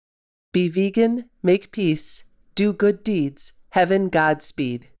Be vegan, make peace, do good deeds, heaven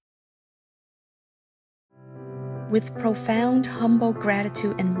Godspeed. With profound, humble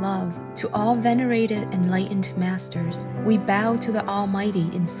gratitude and love to all venerated enlightened masters, we bow to the Almighty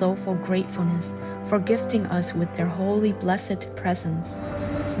in soulful gratefulness for gifting us with their holy blessed presence.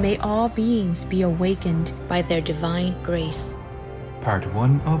 May all beings be awakened by their divine grace. Part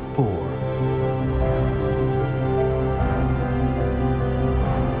 1 of 4.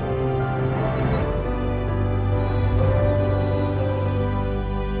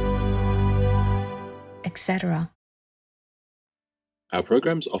 Etc. Our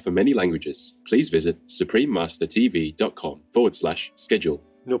programs offer many languages. Please visit suprememastertv.com/schedule.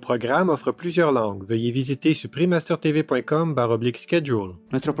 Nos programas offrent plusieurs langues. Veuillez visiter suprememastertv.com/schedule.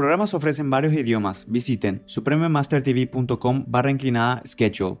 Nuestros programas ofrecen varios idiomas. Visiten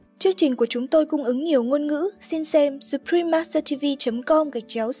suprememastertv.com/schedule. Chương trình của chúng tôi cung ứng nhiều ngôn ngữ. Xin xem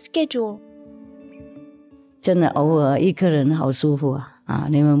suprememastertv.com/schedule。真的偶尔一个人好舒服啊！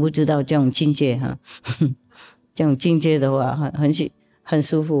你们不知道这种境界哈，这种境界的话很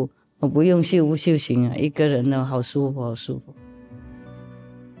舒服。我不用修行啊，一个人呢好舒服，好舒服。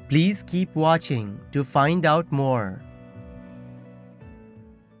Please keep watching to find out more.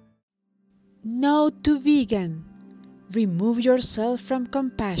 No to vegan. Remove yourself from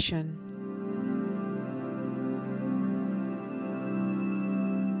compassion.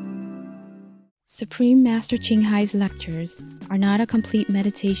 Supreme Master Ching Hai's lectures are not a complete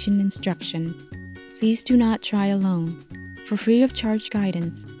meditation instruction. Please do not try alone. For free of charge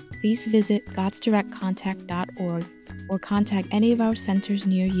guidance, please visit godsdirectcontact.org or contact any of our centers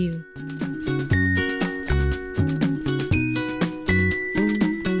near you.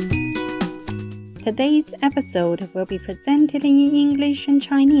 Today's episode will be presented in English and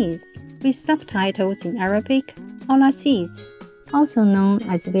Chinese, with subtitles in Arabic or Lacis, also known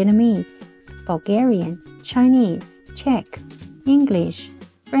as Vietnamese, Bulgarian, Chinese, Czech, English,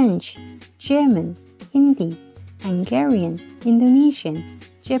 French, German, Hindi, Hungarian, Indonesian,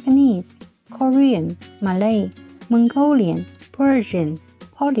 Japanese, Korean, Malay, Mongolian, Persian,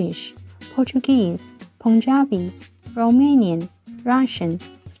 Polish, Portuguese, Punjabi, Romanian, Russian,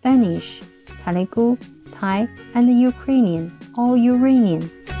 Spanish, Telugu, Thai, and Ukrainian or Uranian.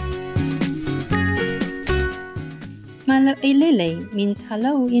 Malo Ilile means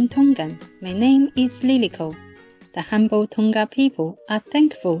hello in Tongan. My name is Liliko. The humble Tonga people are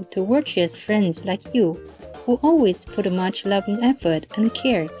thankful to virtuous friends like you, who always put much loving effort and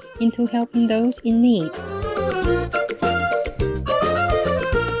care into helping those in need.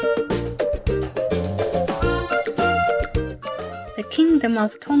 The Kingdom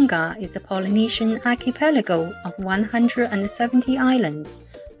of Tonga is a Polynesian archipelago of 170 islands,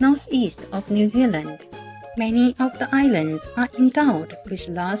 northeast of New Zealand. Many of the islands are endowed with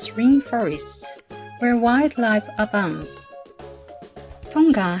lush rainforests, where wildlife abounds.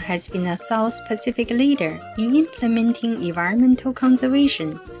 Tonga has been a South Pacific leader in implementing environmental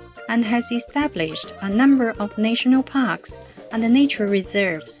conservation and has established a number of national parks and nature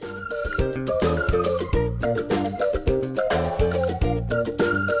reserves.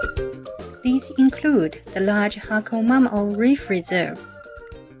 These include the large Hakomama'o Reef Reserve.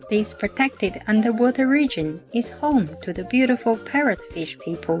 This protected underwater region is home to the beautiful parrotfish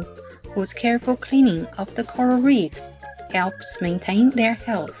people, whose careful cleaning of the coral reefs helps maintain their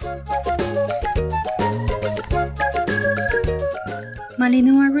health.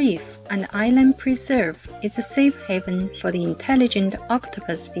 Malinoa Reef, an island preserve, is a safe haven for the intelligent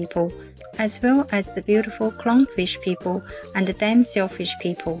octopus people, as well as the beautiful clownfish people and the damselfish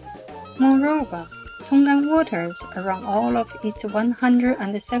people. Moreover, Tongan waters around all of its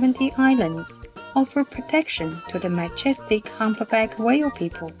 170 islands offer protection to the majestic humpback whale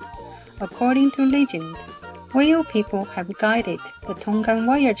people. According to legend, whale people have guided the Tongan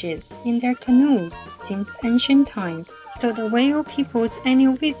voyages in their canoes since ancient times, so the whale people's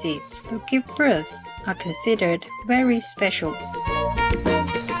annual visits to give birth are considered very special.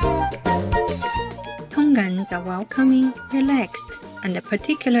 Tongans are welcoming, relaxed, and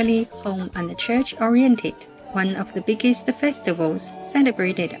particularly home and church-oriented. One of the biggest festivals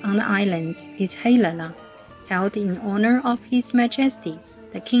celebrated on the islands is Heilala, held in honor of His Majesty,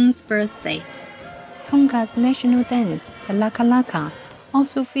 the King's birthday. Tonga's national dance, the Laka Laka,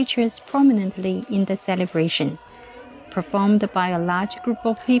 also features prominently in the celebration. Performed by a large group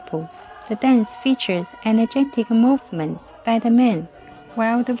of people, the dance features energetic movements by the men,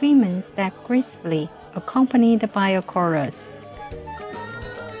 while the women step gracefully, accompanied by a chorus.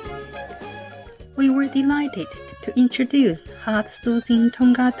 We were delighted to introduce heart-soothing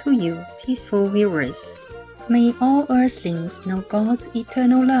Tonga to you, peaceful viewers. May all earthlings know God's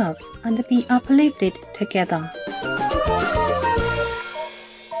eternal love and be uplifted together.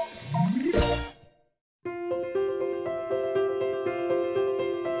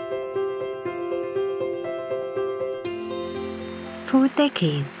 For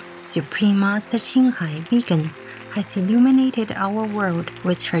decades, Supreme Master Ching Hai Vegan has illuminated our world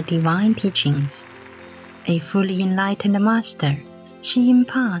with her divine teachings. A fully enlightened master, she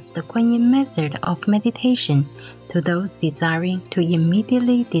imparts the Kuan Yin method of meditation to those desiring to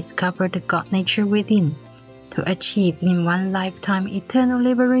immediately discover the God nature within, to achieve in one lifetime eternal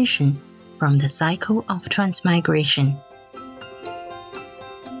liberation from the cycle of transmigration.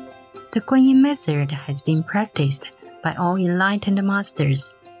 The Kuan Yin method has been practiced by all enlightened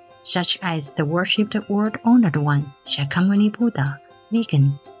masters, such as the worshipped world-honored one, Shakyamuni Buddha,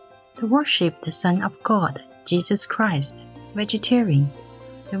 vegan, the worshipped Son of God, Jesus Christ, vegetarian,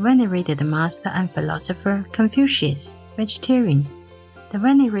 the venerated master and philosopher Confucius, vegetarian, the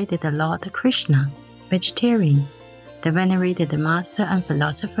venerated Lord Krishna, vegetarian, the venerated master and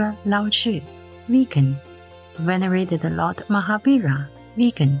philosopher Lao Tzu, vegan, the venerated Lord Mahavira,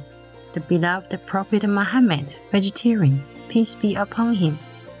 vegan, the beloved Prophet Muhammad, vegetarian, peace be upon him,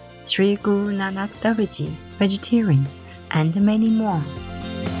 Sri Guru Nanak Dev Ji, vegetarian, and many more.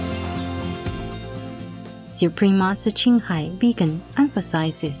 Supreme Master Ching Hai Vegan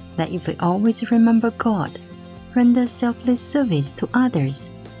emphasizes that if we always remember God, render selfless service to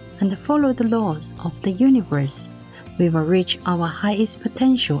others, and follow the laws of the universe, we will reach our highest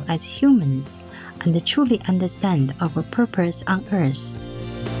potential as humans and truly understand our purpose on earth.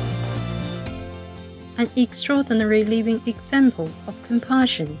 An extraordinary living example of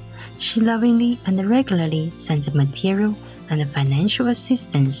compassion, she lovingly and regularly sends material and financial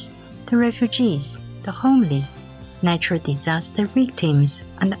assistance to refugees, the homeless, natural disaster victims,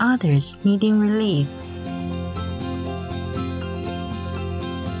 and others needing relief.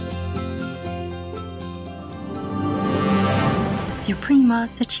 Supreme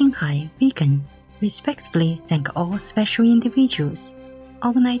Master Ching Hai Vegan respectfully thank all special individuals,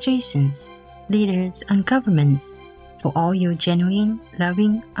 organizations, leaders, and governments for all your genuine,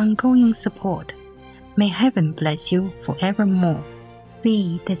 loving, ongoing support. May heaven bless you forevermore.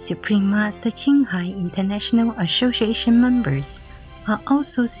 We, the Supreme Master Ching Hai International Association members, are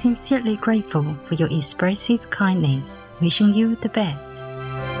also sincerely grateful for your expressive kindness, wishing you the best.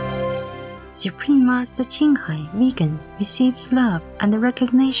 Supreme Master Ching Hai Vegan receives love and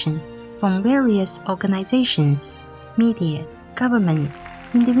recognition from various organizations, media, governments,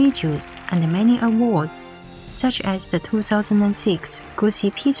 individuals, and many awards, such as the 2006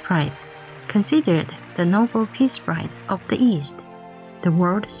 Gusi Peace Prize, considered the Nobel Peace Prize of the East, the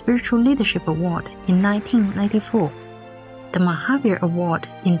World Spiritual Leadership Award in 1994, the Mahavir Award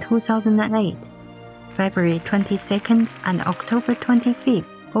in 2008, February 22nd and October 25th,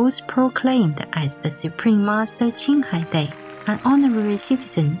 both proclaimed as the Supreme Master Ching Hai Day, an honorary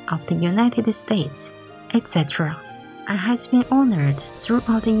citizen of the United States, etc., and has been honored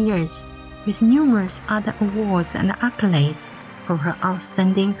throughout the years with numerous other awards and accolades for her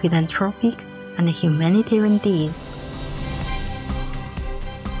outstanding philanthropic and humanitarian deeds.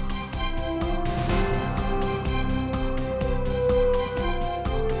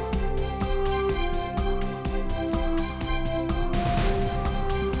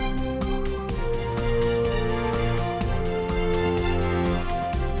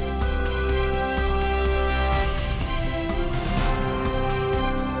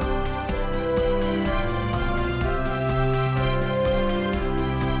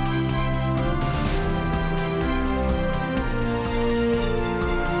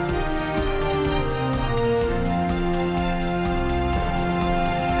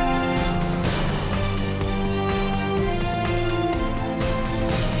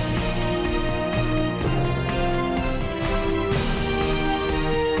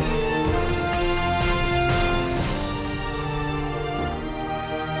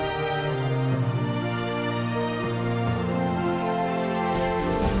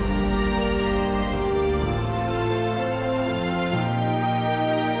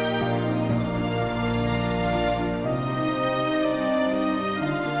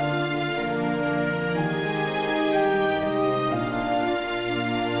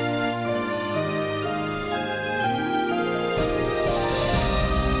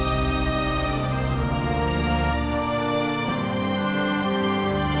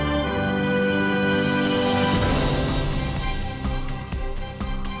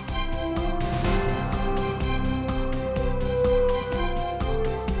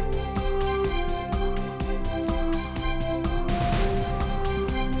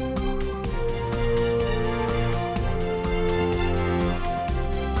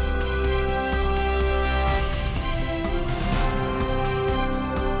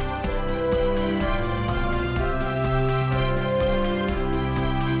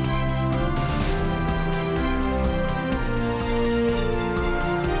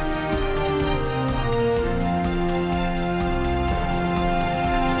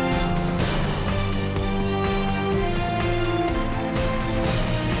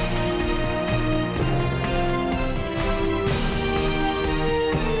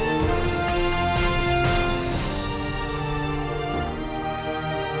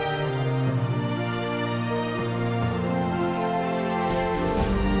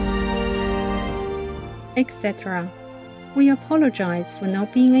 etc. We apologize for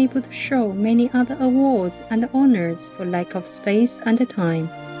not being able to show many other awards and honors for lack of space and time.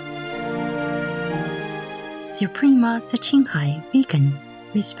 Supreme Master Ching Hai Vegan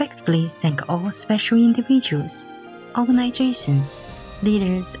respectfully thank all special individuals, organizations,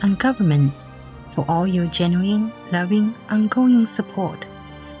 leaders, and governments for all your genuine, loving, ongoing support.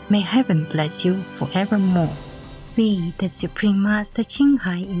 May heaven bless you forevermore. We, the Supreme Master Ching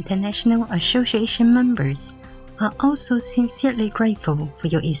Hai International Association members, are also sincerely grateful for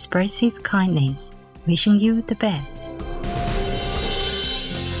your expressive kindness, wishing you the best.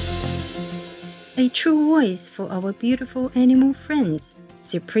 A true voice for our beautiful animal friends,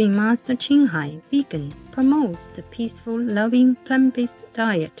 Supreme Master Ching Hai Vegan promotes the peaceful, loving, plant-based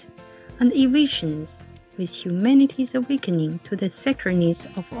diet and envisions, with humanity's awakening to the sacredness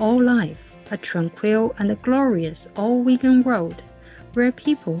of all life, a tranquil and glorious all-vegan world, where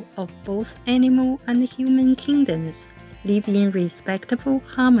people of both animal and human kingdoms live in respectful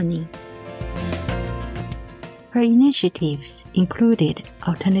harmony. Her initiatives included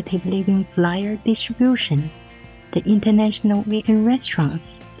alternative living flyer distribution, the International Vegan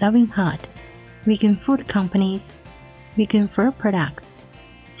Restaurants, Loving Heart, vegan food companies, vegan fur products,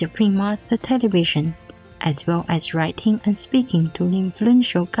 Supreme Master Television, as well as writing and speaking to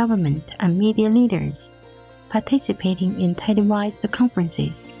influential government and media leaders, participating in televised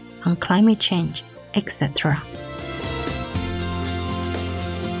conferences on climate change, etc.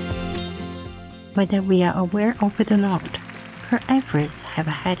 Whether we are aware of it or not, her efforts have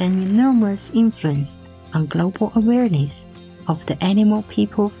had an enormous influence on global awareness of the animal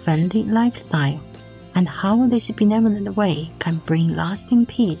people-friendly lifestyle and how this benevolent way can bring lasting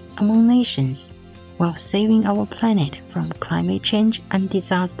peace among nations while saving our planet from climate change and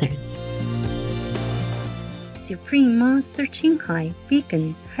disasters. Supreme Master Ching Hai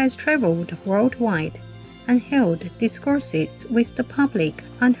Vegan has traveled worldwide and held discourses with the public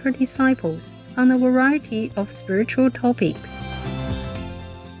and her disciples on a variety of spiritual topics.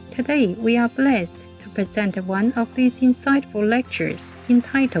 Today, we are blessed to present one of these insightful lectures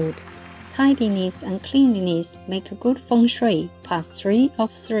entitled Tidiness and Cleanliness Make a Good Feng Shui, Part 3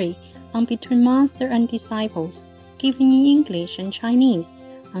 of 3, on Between Master and Disciples, given in English and Chinese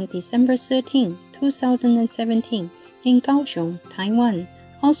on December 13, 2017, in Kaohsiung, Taiwan,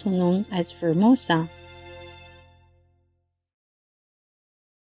 also known as Formosa.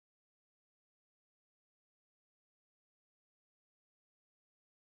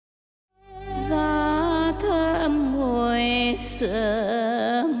 Giá thơm mùi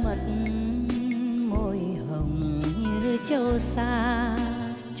sữa mật, môi hồng như châu sa,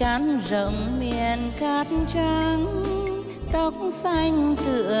 trán rộng miền cát trắng, tóc xanh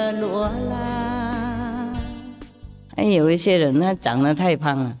tựa lụa la. 还有一些人呢，长得太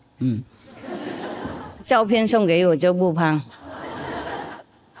胖了，照片送给我就不胖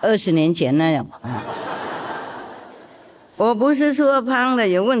，20年前那样。我不是说胖的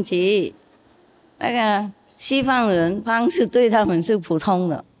有问题，那个西方人胖是对他们是普通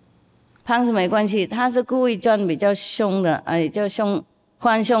的，胖是没关系，他是故意穿比较胸的，就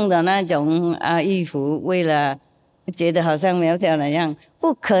宽胸的那种衣服，为了觉得好像苗条那样，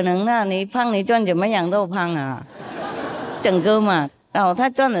不可能啊！你胖你穿怎么样都胖啊，整个嘛。然后他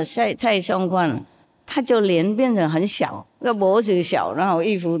穿的太胸宽了，他就脸变成很小，个脖子小，然后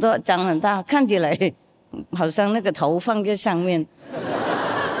衣服都长很大，看起来好像那个头放在上面，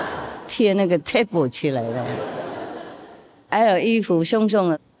贴那个 table 起来了，还有衣服松松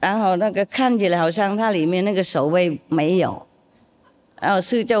的，然后那个看起来好像它里面那个手背没有，然后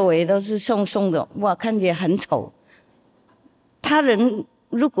四周围都是松松的，哇，看起来很丑。他人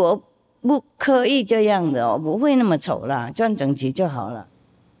如果不刻意这样的不会那么丑啦，穿整齐就好了。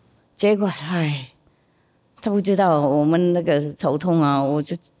结果他不知道我们那个头痛啊，我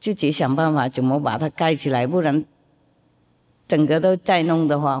就自己想办法怎么把它盖起来，不然整个都再弄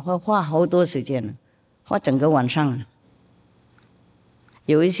的话，会花好多时间了，花整个晚上了。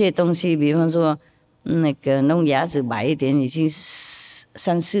有一些东西，比方说那个弄牙齿白一点，已经3、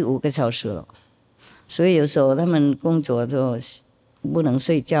4、5个小时了。所以有时候他们工作都不能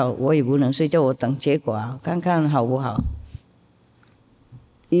睡觉，我也不能睡觉，我等结果啊，看看好不好。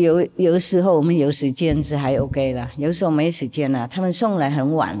有时候我们有时间是还 OK 啦，有时候没时间了，他们送来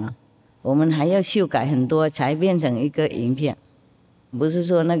很晚了，我们还要修改很多才变成一个影片。不是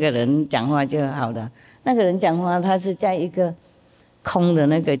说那个人讲话就好的，那个人讲话他是在一个空的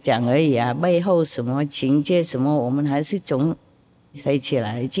那个讲而已啊，背后什么情节什么，我们还是总飞起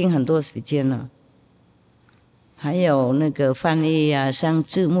来，已经很多时间了。还有那个翻译啊，像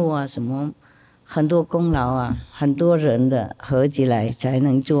字幕啊什么，很多功劳啊，很多人的合起来才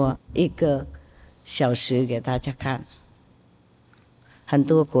能做一个小时给大家看，很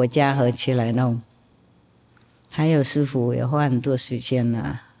多国家合起来弄，还有师父也花很多时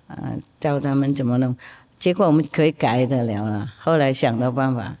间教他们怎么弄，结果我们可以改得了了。后来想到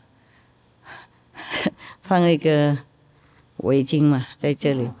办法，放一个围巾嘛，在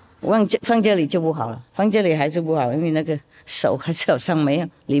这里，放这里就不好了，放这里还是不好，因为那个手上没有，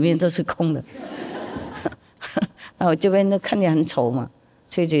里面都是空的。然后这边都看起来很丑嘛，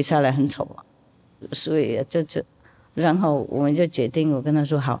吹下来很丑啊，所以然后我们就决定，我跟他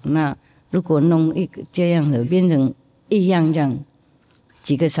说好，那如果弄一个这样的变成一样这样，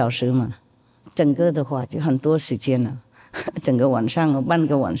几个小时嘛，整个的话就很多时间了，整个晚上半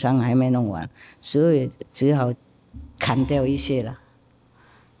个晚上还没弄完，所以只好砍掉一些了，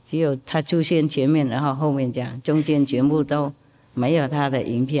只有他出现前面，然后后面这样，中间全部都没有他的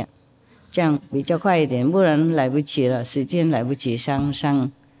影片。这样比较快一点，不然来不及了，时间来不及上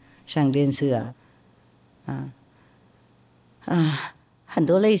电视很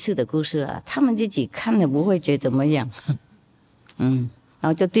多类似的故事他们自己看了不会觉得怎么样，然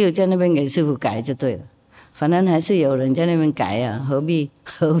后就丢在那边给师父改就对了，反正还是有人在那边改何必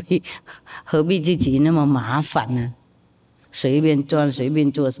自己那么麻烦呢？随便装随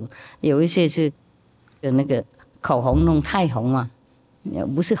便做什么，有一些是那个口红弄太红啊。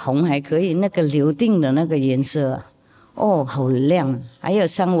不是红还可以，那个鎏定的那个颜色好亮，还有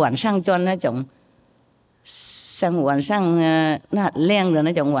像晚上装那种，像晚上那亮的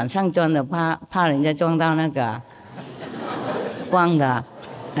那种晚上装的，怕人家撞到那个光的，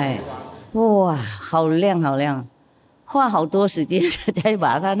哇，好亮好亮，花好多时间才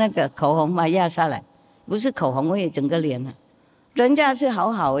把他那个口红压下来，不是口红味整个脸人家是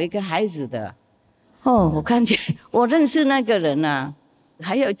好一个孩子的，我看见我认识那个人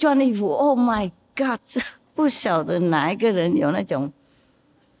还有穿衣服 ，Oh my God！ 这不晓得哪一个人有那种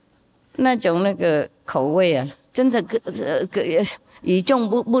那个口味真的与众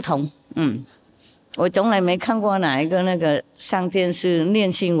不同。我从来没看过哪一个那个上电视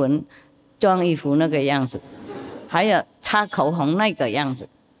念新闻，装衣服那个样子，还有擦口红那个样子。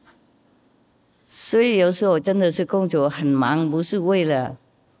所以有时候真的是工作很忙，不是为了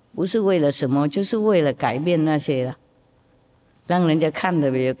什么，就是为了改变那些了。让人家看的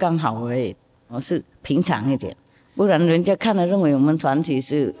也刚好而已，我是平常一点，不然人家看了认为我们团体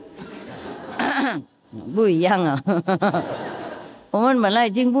是不一样我们本来已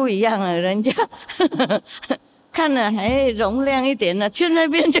经不一样了，人家看了还容量一点了，现在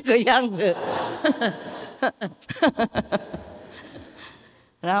变这个样子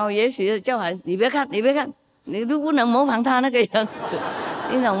然后也许叫孩子你别看，你都不能模仿他那个样子，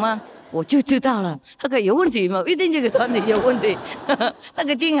你懂吗？我就知道了，那个有问题嘛，一定这个团体有问题。那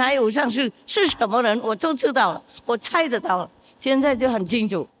个金海武上是什么人，我就知道了，我猜得到了，现在就很清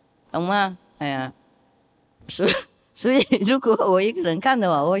楚，懂吗？所以如果我一个人看的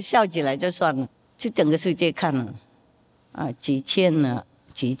话，我会笑起来就算了，就整个世界看了，几千了，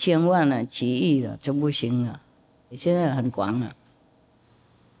几千万了，几亿了，就不行了，现在很广了。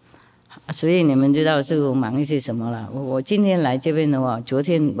所以你们知道是我忙一些什么了。我今天来这边的话，昨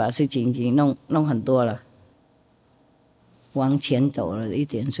天把事情已经弄很多了，往前走了一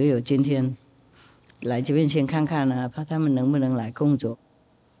点，所以我今天来这边先看看怕他们能不能来工作。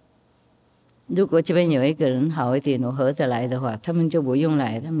如果这边有一个人好一点，我合得来的话，他们就不用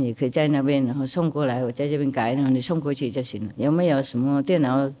来，他们也可以在那边，然后送过来，我在这边改，然后你送过去就行了。有没有什么电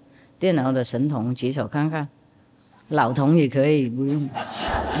脑的神童举手看看？老童也可以，不用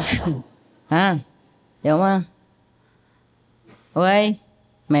有吗？喂，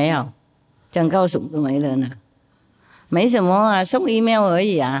没有，讲告诉都没人了，没什么送 email 而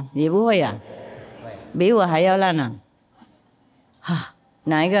已你不会比我还要烂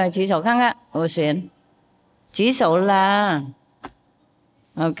哪一个举手看看？我选，举手啦。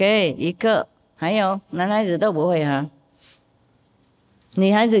OK， 一个，还有男孩子都不会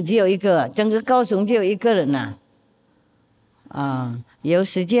女孩子只有一个，整个高雄就有一个人有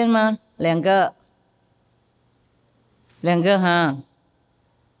时间吗？两个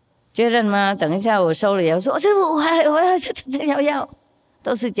确认吗？等一下我收了以后说师父我要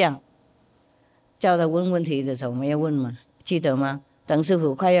都是这样，叫他问问题的时候没有问嘛，记得吗？等师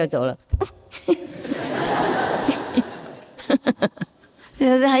父快要走了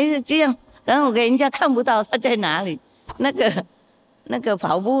还是这样，然后给人家看不到他在哪里，那个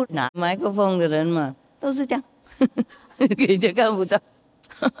跑步拿麦克风的人嘛都是这样给人家看不到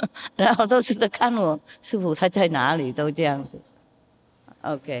然后都是在看我师父他在哪里，都这样子。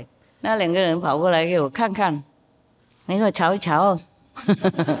 OK， 那两个人跑过来给我看看，你给我瞧一瞧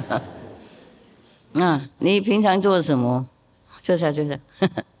你平常做什么？坐下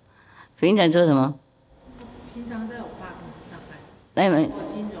平常做什么？平常在我爸公司上班，那你们做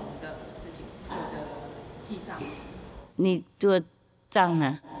金融的事情，做的记账。你做账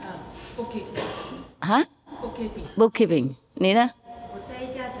啊？ bookkeeping。啊 ？bookkeeping。你呢？我在一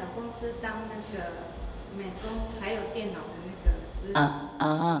家小公司当那个美工，还有电脑的那个职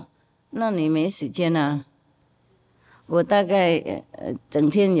员。那你没时间啊？我大概整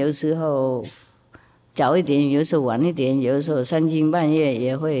天有时候早一点，有时候晚一点，有时候3更半夜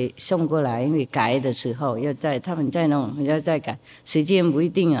也会送过来，因为改的时候他们在弄，要再改，时间不一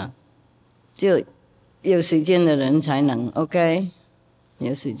定啊，就有时间的人才能 OK，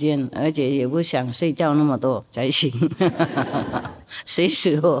 有时间，而且也不想睡觉那么多才行，随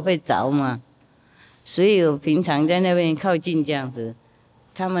时我会着嘛，所以我平常在那边靠近这样子，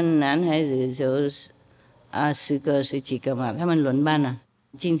他们男孩子的时候10个10几个嘛，他们轮班啊。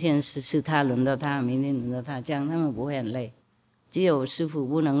今天是他轮到他，明天轮到他，这样他们不会很累。只有师傅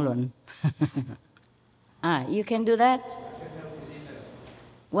不能轮。You can do that?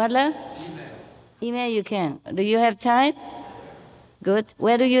 What, love? Email you can. Do you have time? Good.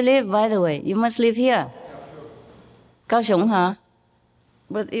 Where do you live, by the way? You must live here. Cao雄, huh?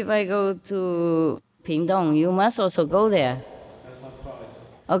 But if I go to Pingdong, you must also go there.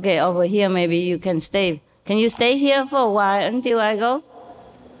 Okay, over here maybe you can stay. Can you stay here for a while until I go?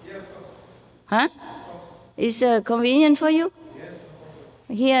 Huh? Is convenient for you?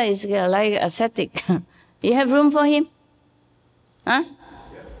 Here is like ascetic. You have room for him? Huh?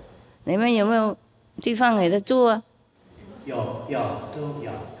 你们有没有地方给他住啊？有，师傅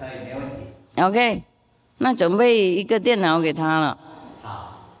有，可以，没问题。OK， 那准备一个电脑给他了。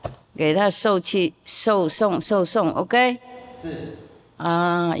好。给他送，OK？ 是。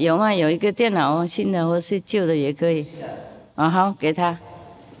有吗？有一个电脑，新的或是旧的也可以。好，给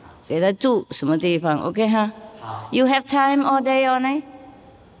他住什么地方 ？OK 哈。好。You have time all day, all night?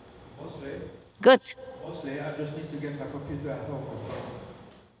 Mostly. Good. Mostly, I just need to get my computer at home.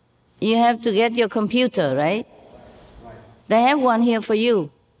 You have to get your computer, right? They have one here for you.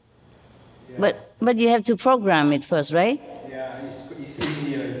 Yeah. But you have to program it first, right? Yeah, it's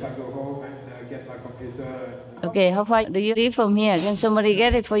easier if I go home and get my computer. Okay, how far do you live from here? Can somebody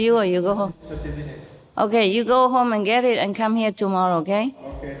get it for you or you go home? 30 minutes. Okay, you go home and get it and come here tomorrow, okay?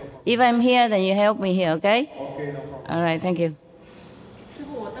 Okay. If I'm here, then you help me here, okay? Okay, no problem. All right, thank you. 师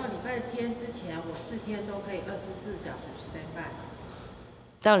傅，我到礼拜天之前，我4天都可以24小时 standby。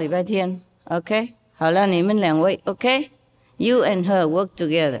到礼拜天 ，OK？ 好了，你们2位 ，OK？You and her work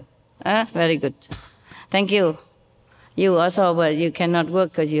together. Very good. Thank you. You also, but you cannot work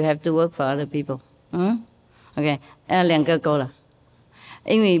because you have to work for other people. OK， 2个够了，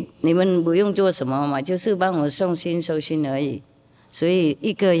因为你们不用做什么嘛，就是帮我送信收信而已，所以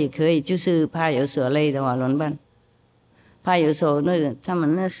1个也可以，就是怕有所累的话轮班，怕有时候那个他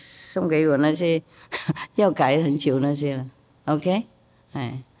们那送给我那些要改很久那些了 ，OK？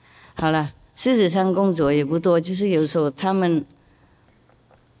 好了，事实上工作也不多，就是有时候他们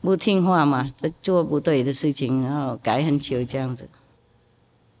不听话嘛，做不对的事情，然后改很久这样子。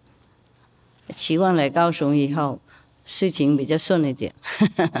希望来高雄以后，事情比较顺一点。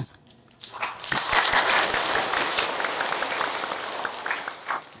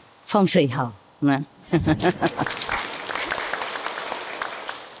风水好，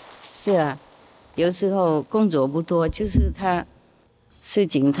是啊，有时候工作不多，就是他事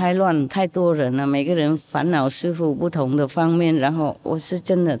情太乱，太多人了，每个人烦恼师傅不同的方面，然后我是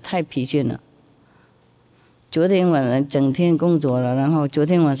真的太疲倦了。昨天晚上整天工作了，然后昨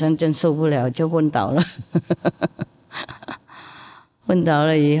天晚上真受不了，就昏倒了。昏倒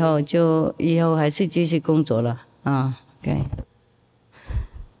了以后，就以后还是继续工作了啊。OK，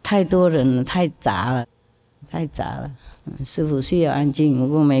 太多人了，太杂了，太杂了。师傅需要安静，不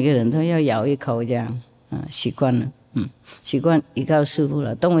过每个人都要咬一口这样，习惯了，习惯依靠师傅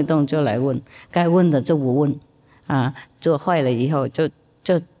了，动一动就来问，该问的就不问，做坏了以后就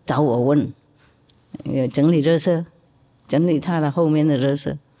找我问。整理垃圾，整理他的后面的垃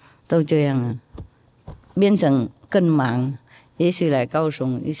圾，都这样啊，变成更忙。也许来高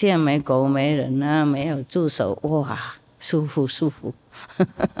雄，现在没狗没人啊，没有助手，哇，舒服，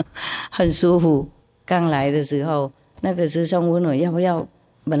很舒服。刚来的时候，那个师兄问我要不要，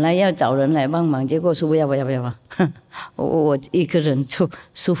本来要找人来帮忙，结果说不要，我一个人就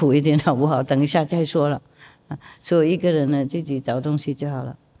舒服一点好不好？等一下再说了，所以一个人呢自己找东西就好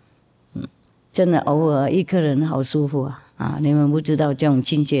了。真的偶尔一个人好舒服啊！你们不知道这种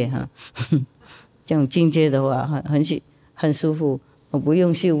境界哈，这种境界的话很舒服。我不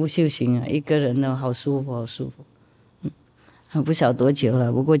用修行啊，一个人呢好舒服，不晓得多久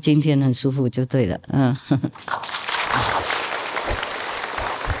了，不过今天很舒服就对了，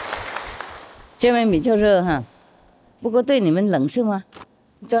这边比较热哈，不过对你们冷是吗？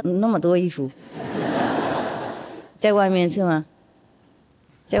穿那么多衣服，在外面是吗？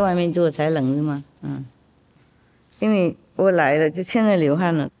在外面做才冷是吗？嗯，因为我来了就现在流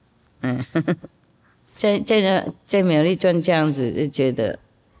汗了，嗯，在苗栗转这样子就觉得，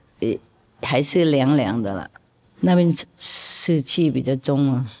还是凉凉的了。那边湿气比较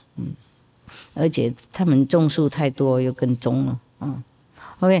重啊，嗯，而且他们种树太多又更重了，嗯。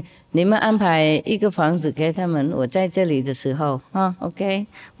OK， 你们安排一个房子给他们，我在这里的时候啊 ，OK，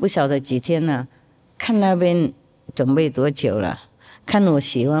 不晓得几天了，看那边准备多久了，看我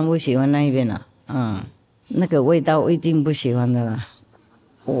喜欢不喜欢那一边了，嗯，那个味道我一定不喜欢的啦，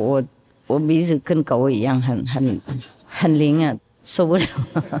我鼻子跟狗一样，很灵啊，受不了，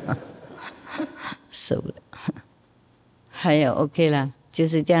受不了。还有 OK 啦，就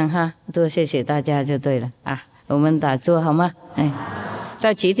是这样哈，多谢谢大家就对了啊，我们打坐好吗？哎。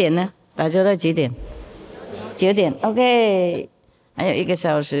到几点呢？打坐到几点？9点 ，OK， 还有1个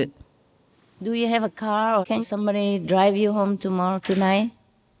小时。Do you have a car or can somebody drive you home tonight?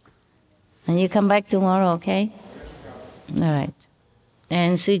 And you come back tomorrow, okay? All right.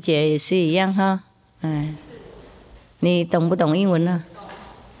 And 师姐也是一样哈，哎，你懂不懂英文呢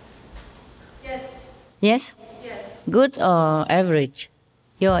 ？Yes. Good or average?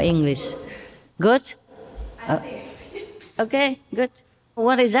 Your English. Good. Okay, good.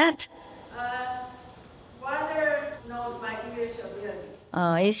 What is that? Father knows my English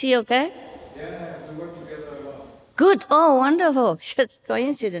ability. Is he okay? Yeah, we work together a lot. Good. Oh, wonderful. Just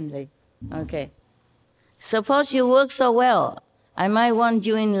coincidentally. Okay. Suppose you work so well, I might want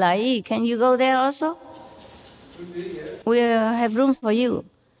you in Lai. Can you go there also? We have room for you.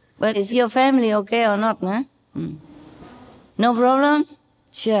 But is your family okay or not? Huh? No problem?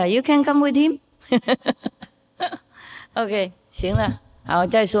 Sure, you can come with him. Okay, 行了，好，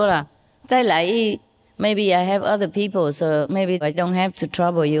再说了，再来maybe I have other people, so maybe I don't have to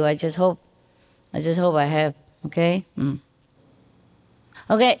trouble you. I just hope I have. Okay,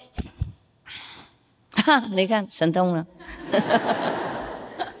 OK， 哈，你看神通了。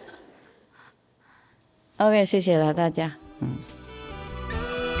OK， 谢谢了大家。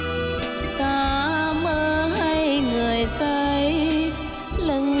Ta mơ hay người say,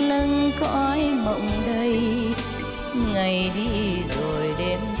 lâng lâng cõi mộng đầy, ngày đi rồi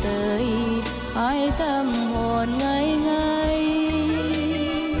đêm tới, ai tâm hồn ngây ngây.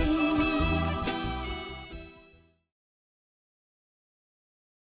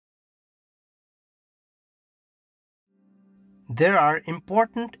 There are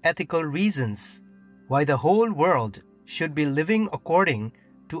important ethical reasons why the whole world should be living according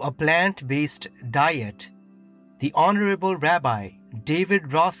to a plant-based diet. The Honorable Rabbi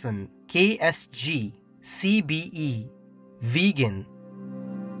David Rawson, KSG, CBE, vegan.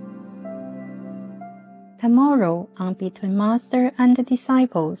 Tomorrow on Between Master and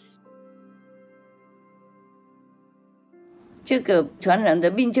Disciples. 这个传染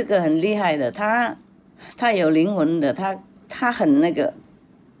的病，这个很厉害的，他有灵魂的，他很那个，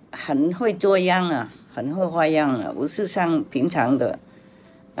很会做样啊，很会花样啊，不是像平常的，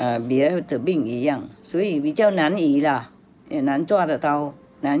别的病一样，所以比较难移啦，也难抓得到，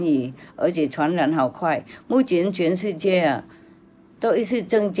难移，而且传染好快。目前全世界啊，都一直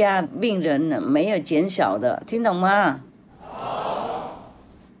增加病人呢，没有减少的，听懂吗？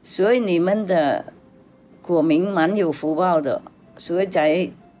所以你们的国民蛮有福报的，所以才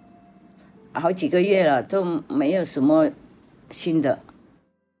好几个月了都没有什么新的。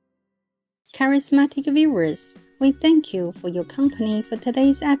Charismatic viewers, we thank you for your company for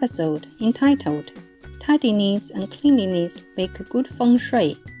today's episode entitled Tidiness and Cleanliness Make Good Feng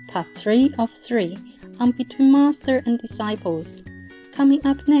Shui, Part 3 of 3 on Between Master and Disciples. Coming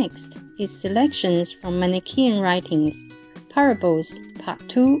up next is selections from Manichaean writings, Parables, Part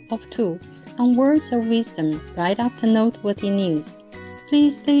 2 of 2, and Words of Wisdom right after noteworthy news.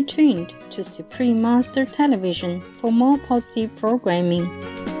 Please stay tuned to Supreme Master Television for more positive programming.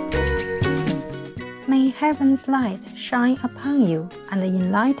 May heaven's light shine upon you and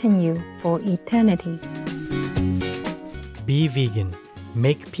enlighten you for eternity. Be vegan,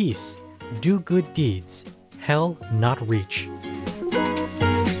 make peace, do good deeds, hell not reach.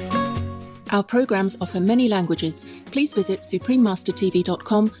 Our programs offer many languages. Please visit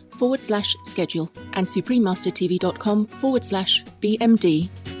suprememastertv.com/schedule and suprememastertv.com/BMD.